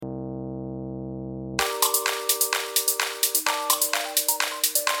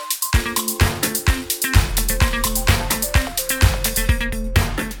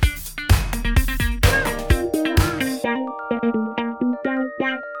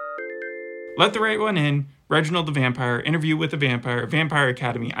Let the Right One In, Reginald the Vampire, Interview with the Vampire, Vampire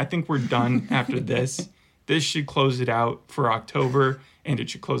Academy. I think we're done after this. This should close it out for October, and it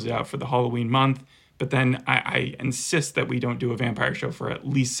should close it out for the Halloween month. But then I insist that we don't do a vampire show for at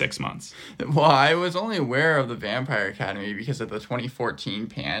least 6 months. Well, I was only aware of the Vampire Academy because of the 2014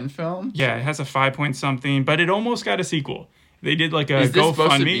 Pan film. Yeah, it has a 5 point something, but it almost got a sequel. They did like a Is this GoFundMe.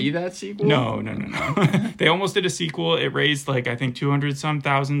 supposed to be that sequel? No. They almost did a sequel. It raised like, I think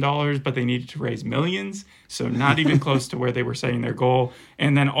 $200,000, but they needed to raise millions. So not even close to where they were setting their goal.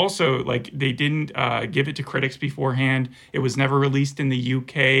 And then also, like, they didn't give it to critics beforehand. It was never released in the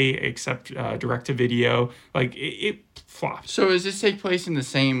UK except direct to video. Like, it flopped. So does this take place in the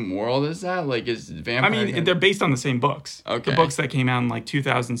same world as that? Like, is Vampire... I mean, they're based on the same books. Okay. The books that came out in like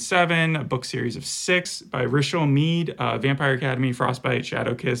 2007, a book series of 6 by Richel Mead, Vampire Academy, Frostbite,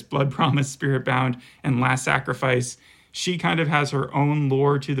 Shadowkiss, Blood Promise, Spirit Bound, and Last Sacrifice. She kind of has her own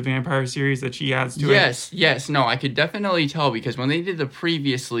lore to the vampire series that she adds to it. Yes. No, I could definitely tell because when they did the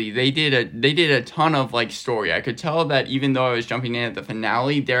previously, they did a ton of like story. I could tell that even though I was jumping in at the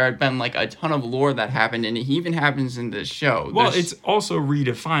finale, there had been like a ton of lore that happened, and it even happens in this show. Well, it's also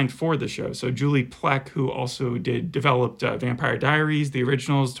redefined for the show. So Julie Plec, who also developed Vampire Diaries, the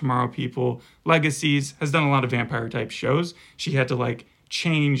originals, Tomorrow People, Legacies, has done a lot of vampire type shows. She had to like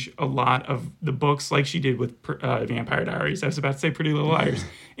change a lot of the books like she did with Vampire Diaries. I was about to say Pretty Little Liars.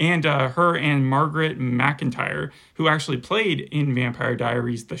 And her and Margaret McIntyre, who actually played in Vampire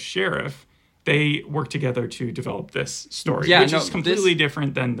Diaries the sheriff, they worked together to develop this story, which is completely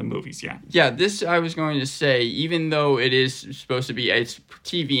different than the movies, Yeah, this I was going to say, even though it is supposed to be, it's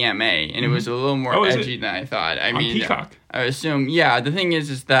TVMA, and it was a little more edgy than I thought. I mean, Peacock. I assume, the thing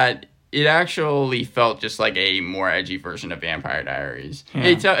is that it actually felt just like a more edgy version of Vampire Diaries. Yeah.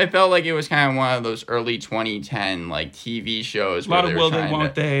 It felt like it was kind of one of those early 2010 like TV shows. A lot of will they,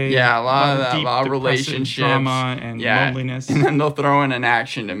 won't they? Yeah, a lot of relationships, drama, and loneliness. And then they'll throw in an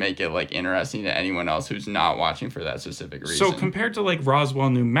action to make it like interesting to anyone else who's not watching for that specific reason. So compared to like Roswell,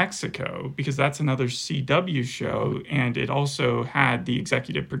 New Mexico, because that's another CW show, and it also had the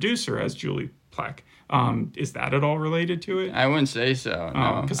executive producer as Julie Plec. Is that at all related to it? I wouldn't say so.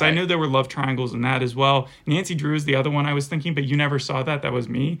 No, because I knew there were love triangles in that as well. Nancy Drew is the other one I was thinking, but you never saw that. That was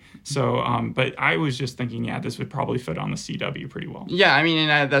me. So, but I was just thinking, this would probably fit on the CW pretty well. Yeah, I mean,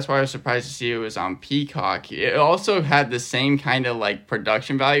 and that's why I was surprised to see it was on Peacock. It also had the same kind of like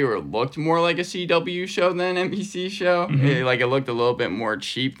production value, or it looked more like a CW show than an NBC show. Mm-hmm. It looked a little bit more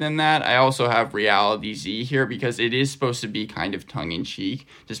cheap than that. I also have Reality Z here because it is supposed to be kind of tongue in cheek,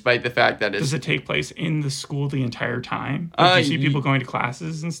 despite the fact that it's... Does it take place in the school the entire time? Do you see people going to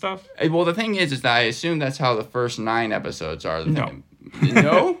classes and stuff? Well, the thing is that I assume that's how the first 9 episodes are. No.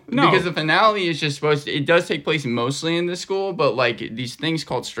 No? No. Because the finale is just it does take place mostly in the school, but like these things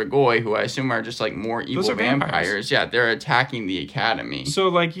called Strigoi, who I assume are just like more evil vampires. Yeah, they're attacking the academy. So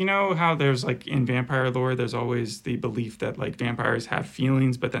like, you know how there's like in vampire lore, there's always the belief that like vampires have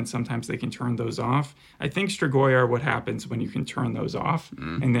feelings, but then sometimes they can turn those off. I think Strigoi are what happens when you can turn those off,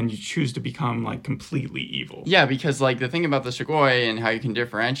 and then you choose to become like completely evil. Yeah, because like the thing about the Strigoi and how you can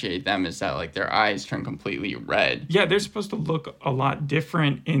differentiate them is that like their eyes turn completely red. Yeah, they're supposed to look a lot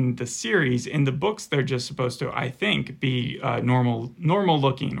different in the series. In the books, they're just supposed to, I think, be normal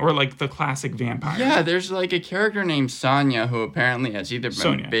looking, or like the classic vampire. Yeah, there's like a character named Sonia who apparently has either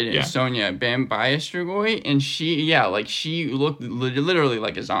been bitten by a Strigoi, and she looked literally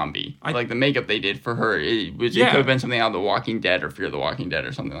like a zombie. Like the makeup they did for her, it could have been something out of The Walking Dead or Fear the Walking Dead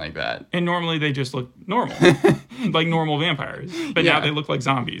or something like that. And normally they just look normal, like normal vampires, but now they look like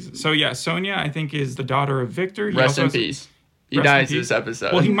zombies. So yeah, Sonia, I think, is the daughter of Victor. Rest in peace. He dies this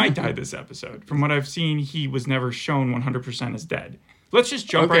episode. Well, he might die this episode. From what I've seen, he was never shown 100% as dead. Let's just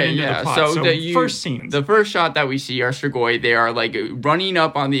jump right into the plot. So first scenes. The first shot that we see are Strigoi. They are like running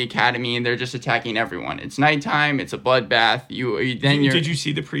up on the academy, and they're just attacking everyone. It's nighttime. It's a bloodbath. Did you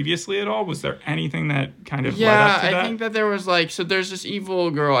see the previously at all? Was there anything that kind of led up to that? I think that there was there's this evil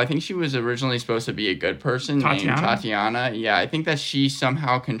girl. I think she was originally supposed to be a good person named Tatiana. Yeah, I think that she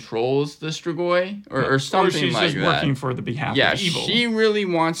somehow controls the Strigoi or something like that. Or she's just working for the behalf of evil. Yeah, she really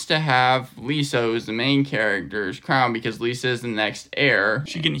wants to have Lisa, who's the main character's crown, because Lisa is the next heir.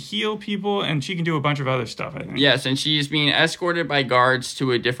 She can heal people, and she can do a bunch of other stuff, I think. Yes, and she is being escorted by guards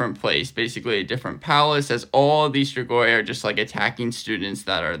to a different place, basically a different palace, as all of these Strigoi are just like attacking students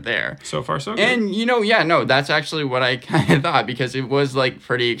that are there. So far, so good. And that's actually what I kind of thought, because it was like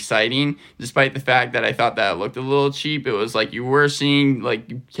pretty exciting, despite the fact that I thought that it looked a little cheap. It was like you were seeing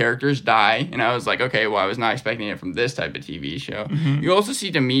like characters die, and I was like, okay, well, I was not expecting it from this type of TV show. Mm-hmm. You also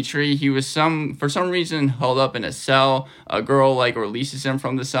see Dimitri. He was for some reason held up in a cell. A girl or releases him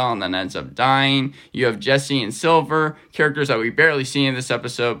from the cell and then ends up dying. You have Jesse and Silver, characters that we barely see in this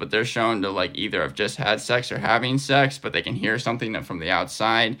episode, but they're shown to like either have just had sex or having sex, but they can hear something from the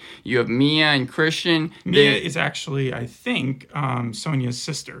outside. You have Mia and Christian. Mia is actually, I think, Sonia's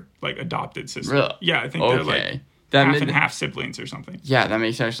sister, like adopted sister. Really? Yeah, I think they're like half and half siblings or something. Yeah, that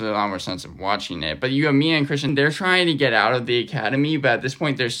makes actually a lot more sense of watching it. But you have Mia and Christian, they're trying to get out of the academy, but at this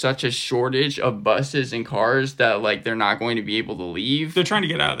point there's such a shortage of buses and cars that like they're not going to be able to leave. They're trying to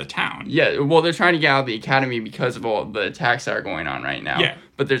get out of the town. Yeah, well, they're trying to get out of the academy because of all the attacks that are going on right now. Yeah.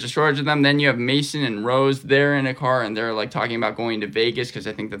 But there's a shortage of them. Then you have Mason and Rose. They're in a car and they're like talking about going to Vegas because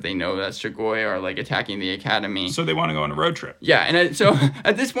I think that they know that Strigoi are like attacking the academy. So they want to go on a road trip. Yeah, and so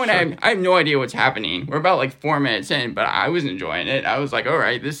at this point, sure. I have no idea what's happening. We're about like 4 minutes in, but I was enjoying it. I was like, all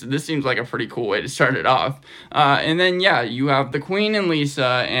right, this seems like a pretty cool way to start it off. And then yeah, you have the Queen and Lisa,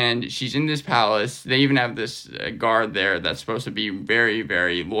 and she's in this palace. They even have this guard there that's supposed to be very,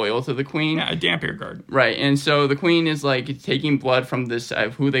 very loyal to the Queen. Yeah, a Dhampir guard. Right, and so the Queen is like taking blood from this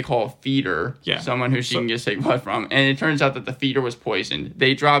who they call a feeder, someone who she can just take blood from, and it turns out that the feeder was poisoned.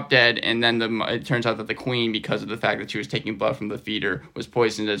 They drop dead, and then it turns out that the Queen, because of the fact that she was taking blood from the feeder, was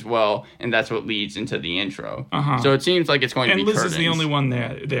poisoned as well, and that's what leads into the intro. So it seems like it's going to be Lisa's the only one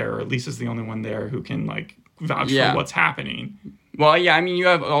there, or Lisa's the only one there who can like vouch for what's happening. Well, yeah, I mean, you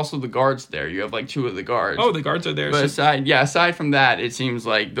have also the guards there. You have, like, 2 of the guards. Oh, the guards are there. But aside from that, it seems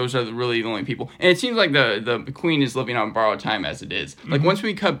like those are really the only people. And it seems like the Queen is living on borrowed time as it is. Like, once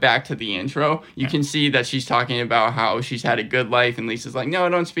we cut back to the intro, you can see that she's talking about how she's had a good life, and Lisa's like, no,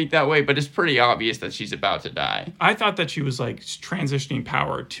 don't speak that way, but it's pretty obvious that she's about to die. I thought that she was, like, transitioning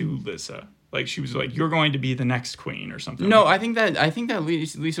power to Lisa. Like, she was like, you're going to be the next queen or something. No, I think that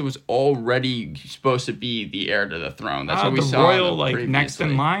Lisa was already supposed to be the heir to the throne. That's what we saw. The royal, like, next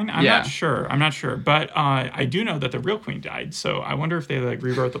in line? I'm not sure. But I do know that the real queen died. So I wonder if they, like,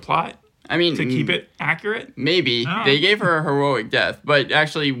 rewrote the plot. I mean, to keep it accurate? Maybe. They gave her a heroic death, but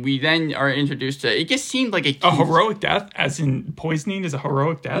actually we then are introduced to, it just seemed like a heroic death? As in poisoning is a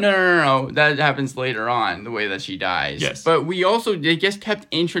heroic death? No. That happens later on, the way that she dies. Yes. But they just kept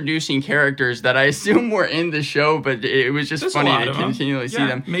introducing characters that I assume were in the show, but it was just funny to continually see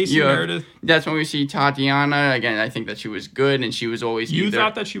them. Macy Meredith. That's when we see Tatiana. Again, I think that she was good, and she was always You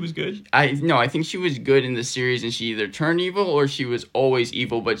thought that she was good? No, I think she was good in the series, and she either turned evil or she was always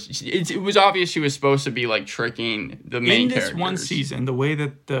evil, but it was obvious she was supposed to be like tricking the main characters. In this one season, the way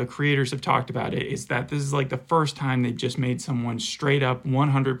that the creators have talked about it is that this is like the first time they've just made someone straight up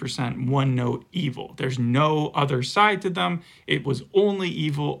 100% one note evil. There's no other side to them. It was only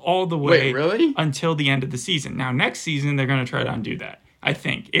evil all the way until the end of the season. Now, next season, they're going to try to undo that. I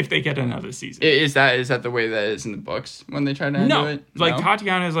think, if they get another season. Is that the way that is in the books when they try to undo it? Like,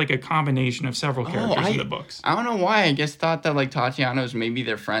 Tatiana is like a combination of several characters in the books. I don't know why. I guess thought that, like, Tatiana was maybe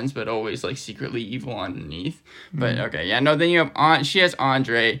their friends, but always, like, secretly evil underneath. But, okay, yeah, no, then you have, she has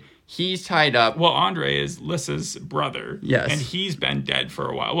Andre. He's tied up. Well, Andre is Lissa's brother. Yes. And he's been dead for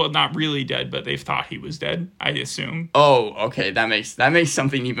a while. Well, not really dead, but they've thought he was dead, I assume. Oh, okay. That makes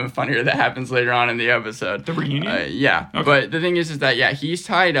something even funnier that happens later on in the episode. The reunion? Yeah. Okay. But the thing is that, he's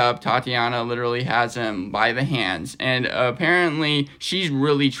tied up. Tatiana literally has him by the hands. And apparently, she's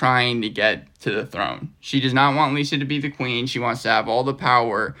really trying to get to the throne. She does not want Lisa to be the queen. She wants to have all the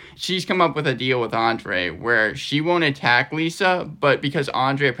power. She's come up with a deal with Andre where she won't attack Lisa, but because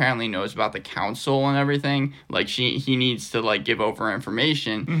Andre apparently knows about the council and everything, like he needs to like give over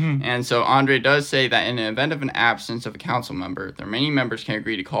information. And so Andre does say that in the event of an absence of a council member, the remaining members can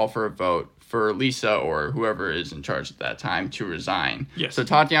agree to call for a vote for Lisa or whoever is in charge at that time to resign. Yes. So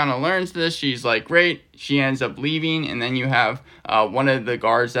Tatiana learns this. She's like, great. She ends up leaving. And then you have one of the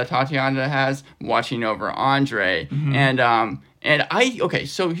guards that Tatiana has watching over Andre.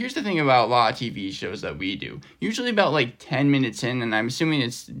 So here's the thing about a lot of TV shows that we do. Usually about like 10 minutes in, and I'm assuming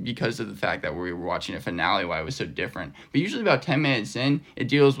it's because of the fact that we were watching a finale why it was so different. But usually about 10 minutes in, it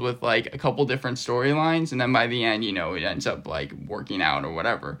deals with like a couple different storylines, and then by the end, it ends up like working out or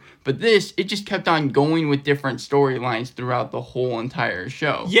whatever. But this, it just kept on going with different storylines throughout the whole entire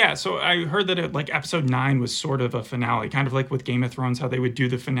show. Yeah, so I heard that episode 9 was sort of a finale, kind of like with Game of Thrones, how they would do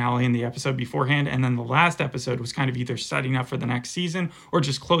the finale in the episode beforehand, and then the last episode was kind of either setting up for the next season or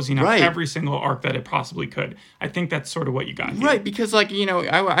just closing up every single arc that it possibly could. I think that's sort of what you got here. Right, because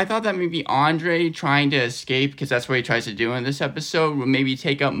I thought that maybe Andre trying to escape, because that's what he tries to do in this episode, would maybe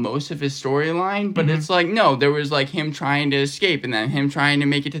take up most of his storyline, but it's like, no, there was like him trying to escape, and then him trying to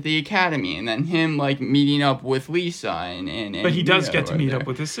make it to the academy, and then him like meeting up with Lisa and but he does get to meet up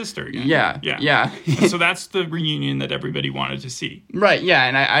with his sister again. Yeah. And so that's the reunion that everybody wanted to see. Right, yeah,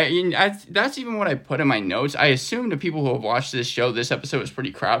 and I that's even what I put in my notes. I assume the people who have watched this show, this episode was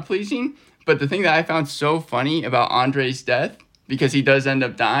pretty crowd-pleasing. But the thing that I found so funny about Andre's death, because he does end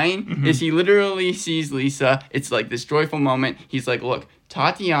up dying, is he literally sees Lisa. It's like this joyful moment. He's like, look,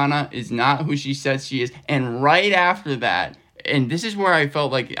 Tatiana is not who she says she is. And right after that, and this is where I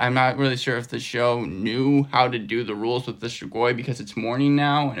felt like I'm not really sure if the show knew how to do the rules with the Strigoi because it's morning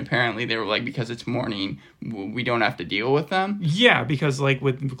now. And apparently they were like, because it's morning, we don't have to deal with them. Yeah, because like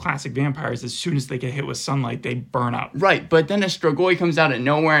with classic vampires, as soon as they get hit with sunlight, they burn up. Right, but then a Strigoi comes out of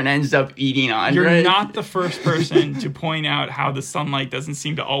nowhere and ends up eating Andre. You're not the first person to point out how the sunlight doesn't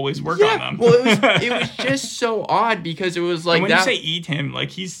seem to always work on them. Well, it was just so odd because it was like and when you say eat him, like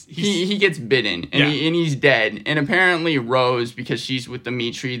he gets bitten and, and he's dead. And apparently Rose, because she's with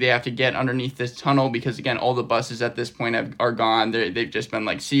Dimitri, they have to get underneath this tunnel because again, all the buses at this point are gone. They've just been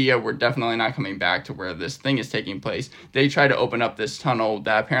like, see ya, we're definitely not coming back to where this thing is taking place. They try to open up this tunnel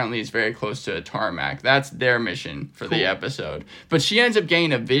that apparently is very close to a tarmac. That's their mission for the episode. But she ends up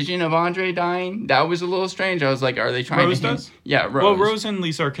getting a vision of Andre dying. That was a little strange. I was like, are they trying Rose to... does? Yeah, Rose. Well, Rose and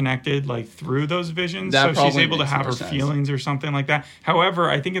Lisa are connected like through those visions, so she's able to have her feelings or something like that. However,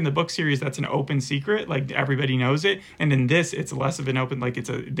 I think in the book series, that's an open secret. Like, everybody knows it. And in this, it's less of an open... Like,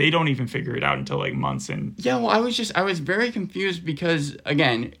 they don't even figure it out until like months in. Yeah, well, I was very confused because,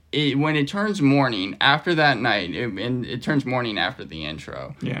 again... when it turns morning after that night, and it turns morning after the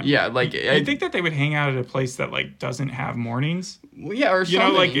intro. Yeah, like I think that they would hang out at a place that like doesn't have mornings. Well, yeah, or something.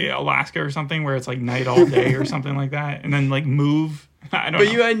 You know, like Alaska or something, where it's like night all day or something like that, and then like move. I don't know.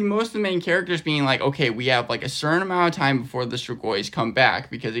 But you had most of the main characters being like, okay, we have like a certain amount of time before the Strigois come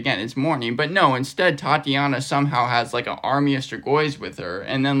back because again, it's morning. But no, instead, Tatiana somehow has like an army of Strigois with her,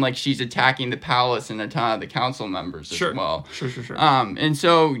 and then like she's attacking the palace and a ton of the council members as well. Sure. And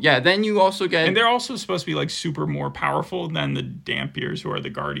so yeah, then you also get, and they're also supposed to be like super more powerful than the Dhampirs, who are the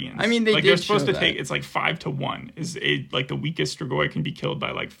guardians. I mean, they're supposed to take it's like 5-1 is like the weakest Strigoi can be killed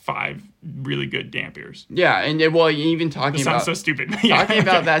by like 5 really good Dhampirs. Yeah, and even talking about so stupid. Talking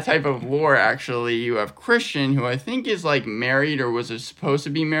about that type of lore, actually, you have Christian, who I think is like married or was supposed to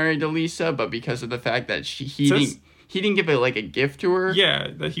be married to Lisa, but because of the fact that he didn't give it like a gift to her. Yeah,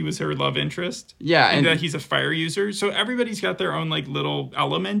 that he was her love interest. Yeah, and that he's a fire user. So everybody's got their own like little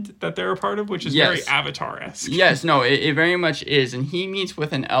element that they're a part of, which is very Avatar-esque. Yes, no, it very much is. And he meets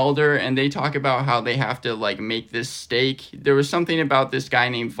with an elder, and they talk about how they have to like make this stake. There was something about this guy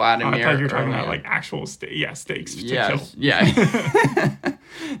named Vladimir. I thought you were talking about like actual stakes to kill. Yeah.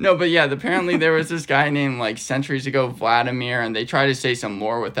 No, but yeah, apparently there was this guy named like centuries ago, Vladimir, and they tried to say some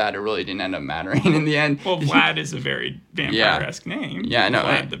lore with that. It really didn't end up mattering in the end. Well, Vlad is a very vampire-esque name. Yeah, no.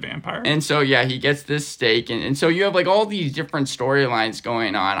 Vlad the vampire. And so, yeah, he gets this stake. And so you have like all these different storylines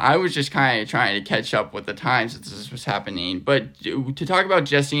going on. I was just kind of trying to catch up with the times that this was happening. But to talk about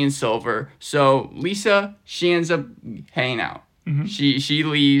Jesse and Silver, so Lisa, she ends up hanging out. Mm-hmm. She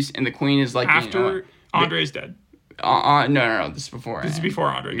leaves, and the queen is like... After Andre's dead. No. This is before. This is before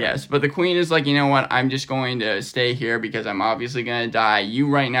Andre. Yes, but the queen is like, you know what? I'm just going to stay here because I'm obviously going to die. You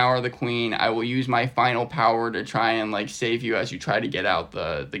right now are the queen. I will use my final power to try and like save you as you try to get out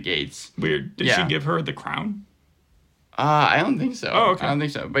the gates. Weird. Did she give her the crown? I don't think so. Oh, okay. I don't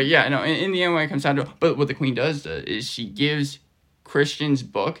think so. But yeah, no. In the end, when it comes down to, but what the queen does is she gives Christian's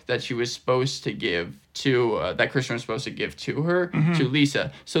book that she was supposed to give to that Christian was supposed to give to her to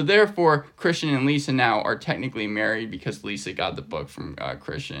Lisa. So therefore, Christian and Lisa now are technically married because Lisa got the book from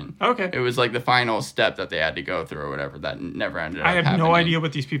Christian. Okay. It was like the final step that they had to go through or whatever that never ended up happening. I have no idea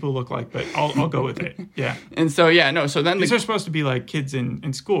what these people look like, but I'll go with it. Yeah. And so so then these are supposed to be like kids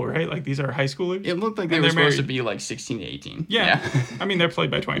in school, right? Like these are high schoolers. It looked like they were supposed to be like 16 to 18. Yeah. I mean, they're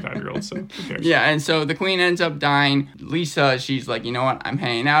played by 25-year-olds, so who cares? Yeah, and so the queen ends up dying. Lisa, she's like, you know what? I'm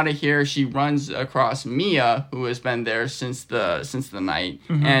hanging out of here. She runs across Mia, who has been there since the night.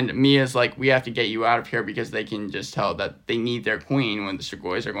 Mm-hmm. And Mia's like, we have to get you out of here because they can just tell that they need their queen when the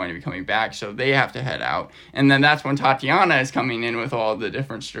Strigois are going to be coming back. So they have to head out. And then that's when Tatiana is coming in with all the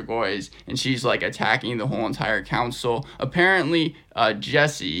different Strigois. And she's like attacking the whole entire council. Apparently,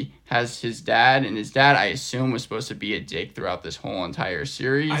 Jesse has his dad, and his dad, I assume, was supposed to be a dick throughout this whole entire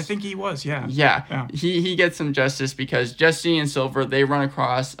series. I think he was, yeah. Yeah. He gets some justice because Jesse and Silver, they run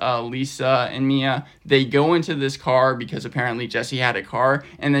across Lisa and Mia. They go into this car because apparently Jesse had a car,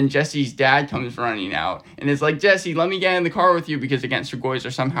 and then Jesse's dad comes running out and is like, Jesse, let me get in the car with you because, again, Strigois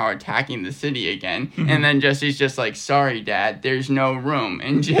are somehow attacking the city again. Mm-hmm. And then Jesse's just like, sorry, Dad, there's no room.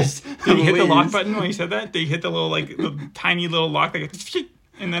 And just Did he hit the lock button when he said that? Did he hit the little, like, the tiny little lock? Like,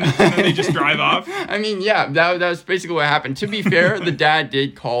 And then they just drive off. I mean, yeah, that was basically what happened. To be fair, the dad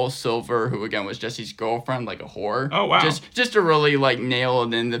did call Silver, who again was Jesse's girlfriend, like a whore. Oh wow! Just to really like nail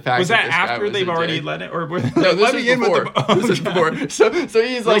in the fact. Was that this after was they've already let it, or were they no? This was before. This was before. So he's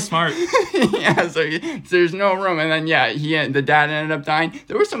real like smart. Yeah. So there's no room, and then the dad ended up dying.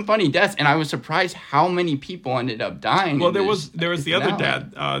 There were some funny deaths, and I was surprised how many people ended up dying. Well, there was the other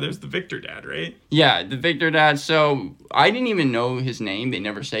dad. There's the Victor dad, right? Yeah, the Victor dad. So I didn't even know his name. They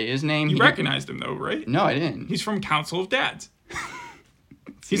never say his name. You recognized him though, right? No, I didn't. He's from Council of Dads.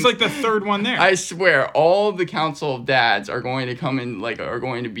 He's like the third one there. I swear, all the Council of Dads are going to come in, are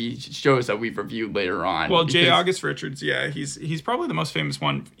going to be shows that we've reviewed later on. Well, J. August Richards, yeah, he's probably the most famous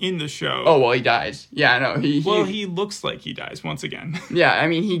one in the show. Oh, well, he dies. Yeah, no, he looks like he dies once again. Yeah, I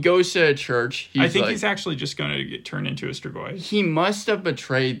mean, he goes to a church. I think he's actually just going to get turned into a Strigoi. He must have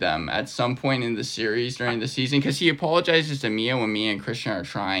betrayed them at some point in the series during the season, because he apologizes to Mia when Mia and Christian are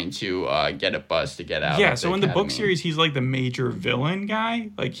trying to get a bus to get out. Yeah, so in the book series, he's like the major villain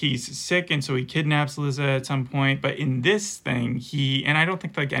guy. Like, he's sick, and so he kidnaps Liza at some point. But in this thing, and I don't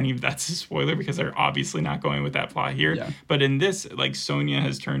think like any of that's a spoiler because they're obviously not going with that plot here. Yeah. But in this, like, Sonya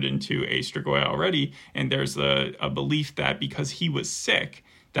has turned into a Strigoi already, and there's a belief that because he was sick,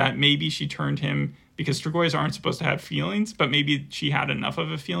 that maybe she turned him, because Strigois aren't supposed to have feelings, but maybe she had enough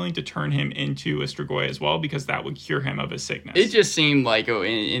of a feeling to turn him into a Strigoi as well, because that would cure him of his sickness. It just seemed like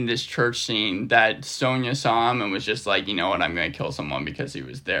in this church scene that Sonya saw him and was just like, you know what, I'm going to kill someone because he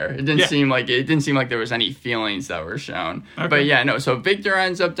was there. It didn't seem like there was any feelings that were shown. Okay. But yeah, no. So Victor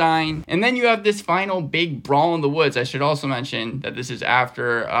ends up dying, and then you have this final big brawl in the woods. I should also mention that this is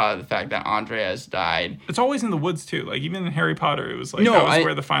after the fact that Andre has died. It's always in the woods too. Like even in Harry Potter, it was like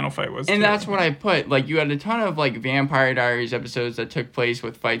where the final fight was. And that's what I put. Like, you had a ton of like Vampire Diaries episodes that took place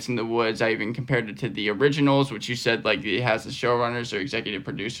with fights in the woods. I even compared it to the originals, which you said like it has the showrunners or executive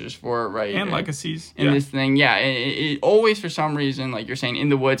producers for it, right? And legacies. In this thing, yeah. It always, for some reason, like you're saying, in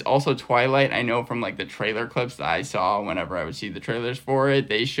the woods. Also Twilight, I know from like the trailer clips that I saw whenever I would see the trailers for it,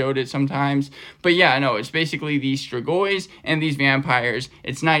 they showed it sometimes. But yeah, no, it's basically these Strigois and these vampires.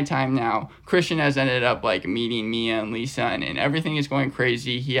 It's nighttime now. Christian has ended up like meeting Mia and Lisa, and everything is going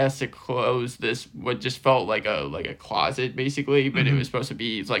crazy. He has to close this what just felt like a closet basically, but it was supposed to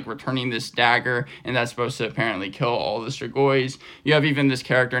be, it's like returning this dagger, and that's supposed to apparently kill all the Strigois. You have even this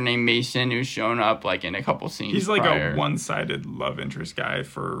character named Mason who's shown up like in a couple scenes. He's like prior. A one-sided love interest guy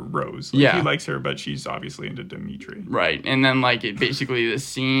for Rose. Like, he likes her, but she's obviously into Dimitri. Right, and then like basically the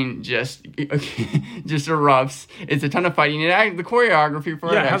scene just erupts. It's a ton of fighting. The choreography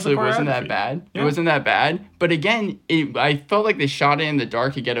for it actually wasn't that bad. Yeah. It wasn't that bad, but again, I felt like they shot it in the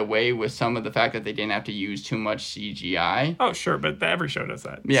dark to get away with some of the fact that they didn't have to use too much CGI. Oh, sure, but every show does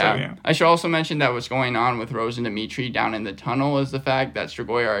that. Yeah. So, yeah. I should also mention that what's going on with Rose and Dimitri down in the tunnel is the fact that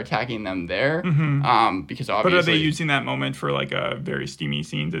Strigoi are attacking them there. Mm-hmm. Because obviously... But are they using that moment for like a very steamy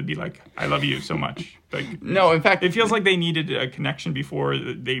scene to be like, I love you so much? Like, no, in fact... It feels like they needed a connection before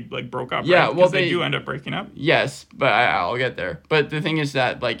they like broke up. Yeah, right? well, they do end up breaking up. Yes, but I'll get there. But the thing is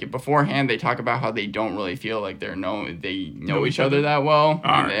that like beforehand, they talk about how they don't really feel like they know each other that well.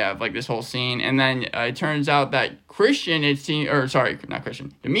 And they have like this whole scene. And then it turns out that Christian,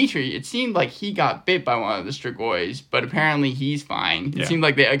 Dimitri, it seemed like he got bit by one of the Strigois, but apparently he's fine. It seemed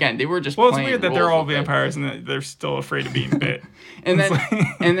like they were just it's weird that they're all vampires and that they're still afraid of being bit.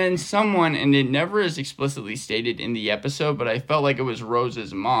 and then someone, and it never is explicitly stated in the episode, but I felt like it was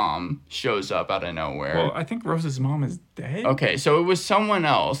Rose's mom shows up out of nowhere. Well, I think Rose's mom is dead. Okay, so it was someone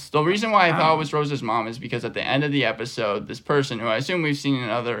else. The reason why I thought it was Rose's mom is because at the end of the episode, this person, who I assume we've seen in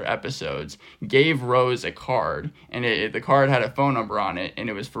other episodes, gave Rose a card, and the card had a phone number on it, and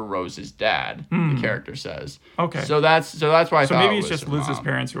it was for Rose's dad, the character says. Okay. So that's why I thought maybe it was it's just Liz's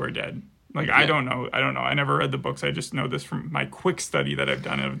parents who are dead. Like, yeah. I don't know. I never read the books. I just know this from my quick study that I've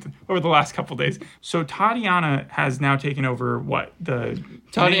done over the last couple days. So Tatiana has now taken over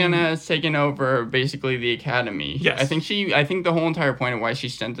Tatiana has taken over basically the academy. Yes. I think the whole entire point of why she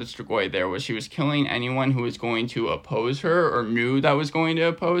sent the Strigoi there was she was killing anyone who was going to oppose her or knew that was going to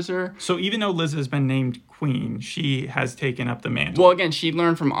oppose her. So even though Liz has been named queen, she has taken up the mantle. Well, again, she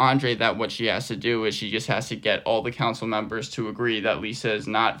learned from Andre that what she has to do is she just has to get all the council members to agree that Lisa is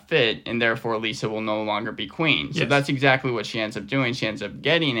not fit, and therefore Lisa will no longer be queen. So that's exactly what she ends up doing. She ends up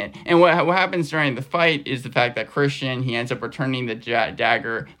getting it. And what happens during the fight is the fact that Christian, he ends up returning the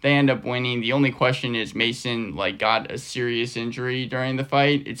dagger. They end up winning. The only question is Mason got a serious injury during the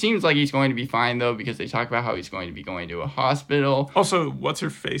fight. It seems like he's going to be fine though, because they talk about how he's going to be going to a hospital. Also, what's her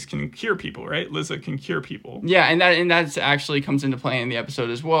face can cure people, right? Liza can cure people people. Yeah, and that's actually comes into play in the episode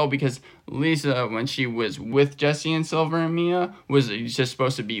as well, because Lisa, when she was with Jesse and Silver and Mia, was just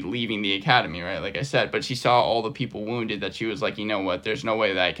supposed to be leaving the academy, right? Like I said, but she saw all the people wounded that she was like, you know what? There's no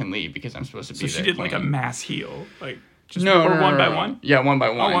way that I can leave because I'm supposed to be. So she did like a mass heal, like. One by one? Yeah, one by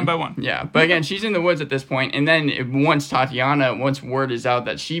one. Oh, one by one. Yeah, but again, she's in the woods at this point, and then once word is out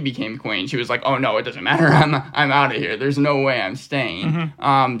that she became queen, she was like, oh no, it doesn't matter, I'm out of here, there's no way I'm staying.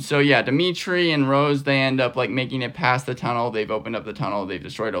 Mm-hmm. So yeah, Dimitri and Rose, they end up like making it past the tunnel, they've opened up the tunnel, they've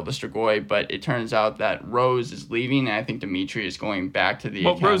destroyed all the Strigoi, but it turns out that Rose is leaving, and I think Dimitri is going back to the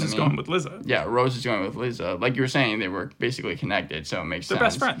academy. Rose is going with Liza. Yeah, Rose is going with Liza. Like you were saying, they were basically connected, so it makes sense. They're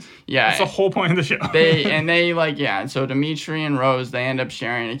best friends. Yeah. That's the whole point of the show. And so Dimitri and Rose, they end up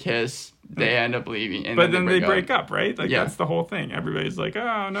sharing a kiss. They end up leaving. And but then they break up, right? Like, that's the whole thing. Everybody's like,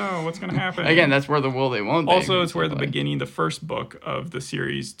 oh, no, what's going to happen? Again, that's where the will they won't they. Also, it's where the beginning, the first book of the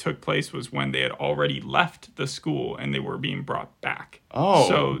series took place was when they had already left the school and they were being brought back. Oh.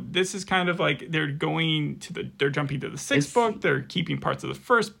 So this is kind of like they're jumping to the sixth book. They're keeping parts of the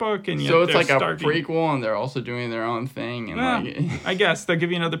first book. And so it's like a prequel and they're also doing their own thing. And I guess they're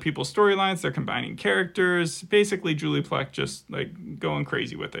giving other people's storylines. They're combining characters. Basically, Julie Plec just like going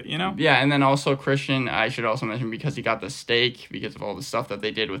crazy with it, you know? Yeah, and then also Christian, I should also mention, because he got the stake, because of all the stuff that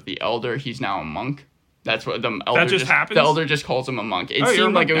they did with the Elder, he's now a monk. That's what the Elder happens? The Elder just calls him a monk. It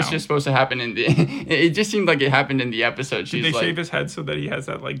seemed like it was just supposed to happen in the... It just seemed like it happened in the episode. Did they shave his head so that he has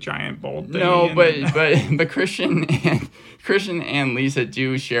that like giant bald thing? No, but Christian and Lisa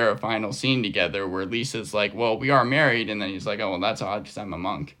do share a final scene together where Lisa's like, well, we are married, and then he's like, oh, well, that's odd because I'm a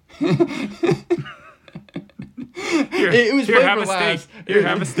monk. It was here, have a steak. Here,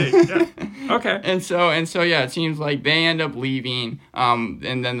 have a steak. Yeah. Okay. And so, yeah, it seems like they end up leaving.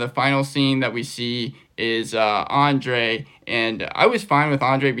 And then the final scene that we see is Andre, and I was fine with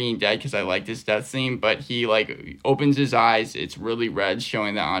Andre being dead because I liked his death scene, but he like opens his eyes, it's really red,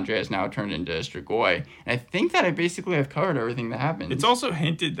 showing that Andre has now turned into a Strigoi. And I think that I basically have covered everything that happened. It's also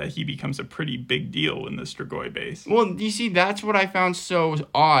hinted that he becomes a pretty big deal in the Strigoi base. Well, you see, that's what I found so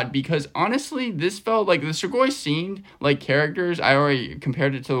odd, because honestly, this felt like the Strigoi seemed like characters. I already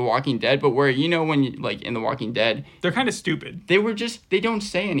compared it to The Walking Dead, but where, you know, when you, like in The Walking Dead, they're kind of stupid. They don't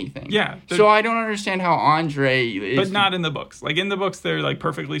say anything. Yeah. So I don't understand how Andre is... But not in the books. Like in the books, they're like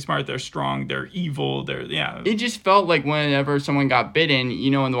perfectly smart, they're strong, they're evil, It just felt like whenever someone got bitten,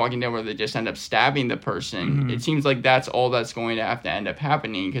 you know, in The Walking Dead where they just end up stabbing the person, it seems like that's all that's going to have to end up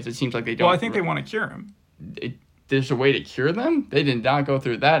happening, because it seems like they don't... Well, I think they want to cure him. There's a way to cure them? They did not go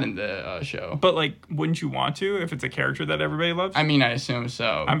through that in the show. But, like, wouldn't you want to if it's a character that everybody loves? I mean, I assume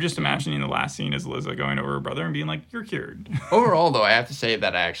so. I'm just imagining the last scene is Liza going over her brother and being like, you're cured. Overall, though, I have to say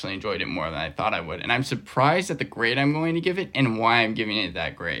that I actually enjoyed it more than I thought I would. And I'm surprised at the grade I'm going to give it and why I'm giving it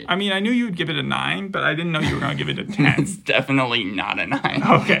that grade. I mean, I knew you would give it a 9, but I didn't know you were going to give it a 10. It's definitely not a 9.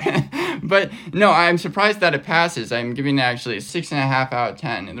 Okay. But, no, I'm surprised that it passes. I'm giving it actually a 6.5 out of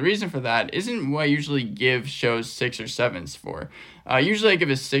 10. And the reason for that isn't what I usually give shows 6 or 7s for. Usually I give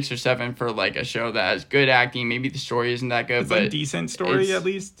a 6 or 7 for like a show that has good acting. Maybe the story isn't that good, but a decent story at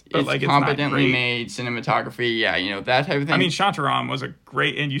least. But it's like competently made, cinematography, yeah, you know, that type of thing. I mean, Shantaram was a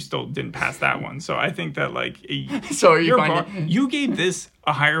great, and you still didn't pass that one. So I think that like, so you gave this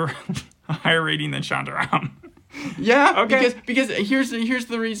a higher rating than Shantaram. Yeah, okay. Because here's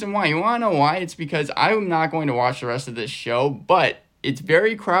the reason why. You want to know why? It's because I'm not going to watch the rest of this show, but it's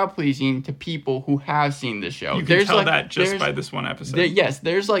very crowd pleasing to people who have seen the show. You can tell that just by this one episode. Yes,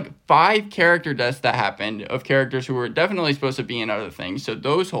 there's like 5 character deaths that happened of characters who were definitely supposed to be in other things, so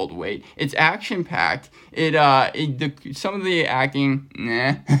those hold weight. It's action packed. Some of the acting,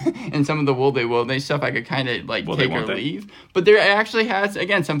 and some of the will they stuff I could kind of like take or leave. But there actually has,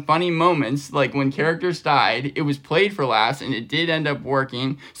 again, some funny moments, like when characters died. It was played for laughs, and it did end up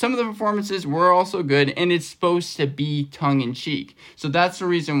working. Some of the performances were also good, and it's supposed to be tongue in cheek. So that's the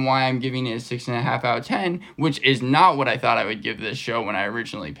reason why I'm giving it a 6.5 out of 10, which is not what I thought I would give this show when I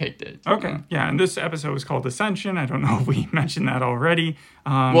originally picked it. Okay. Yeah, and this episode was called Ascension. I don't know if we mentioned that already.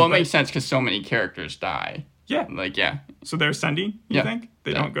 Well, it makes sense because so many characters die. Yeah. Yeah. So they're ascending, you think?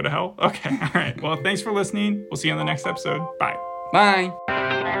 They don't go to hell? Okay. All right. Well, thanks for listening. We'll see you on the next episode. Bye. Bye.